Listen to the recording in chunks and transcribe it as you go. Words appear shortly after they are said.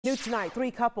New tonight,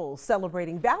 3 couples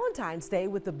celebrating Valentine's Day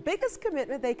with the biggest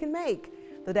commitment they can make.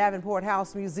 The Davenport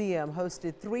House Museum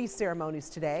hosted 3 ceremonies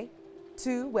today,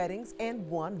 2 weddings and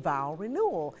 1 vow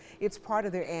renewal. It's part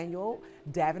of their annual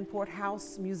Davenport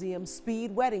House Museum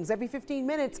speed weddings. Every 15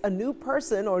 minutes, a new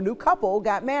person or new couple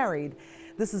got married.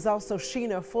 This is also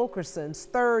Sheena Fulkerson's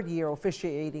 3rd year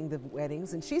officiating the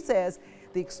weddings, and she says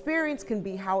the experience can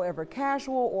be however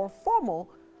casual or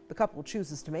formal the couple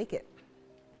chooses to make it.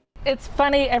 It's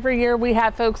funny, every year we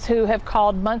have folks who have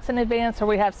called months in advance, or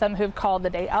we have some who've called the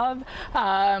day of.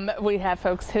 We have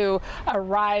folks who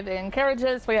arrive in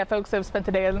carriages. We have folks who have spent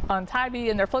the day on Tybee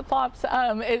in their flip-flops.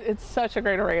 It's such a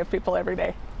great array of people every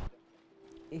day.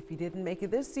 If you didn't make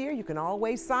it this year, you can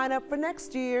always sign up for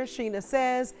next year. Sheena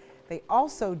says they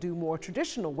also do more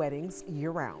traditional weddings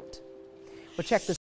year-round. But check this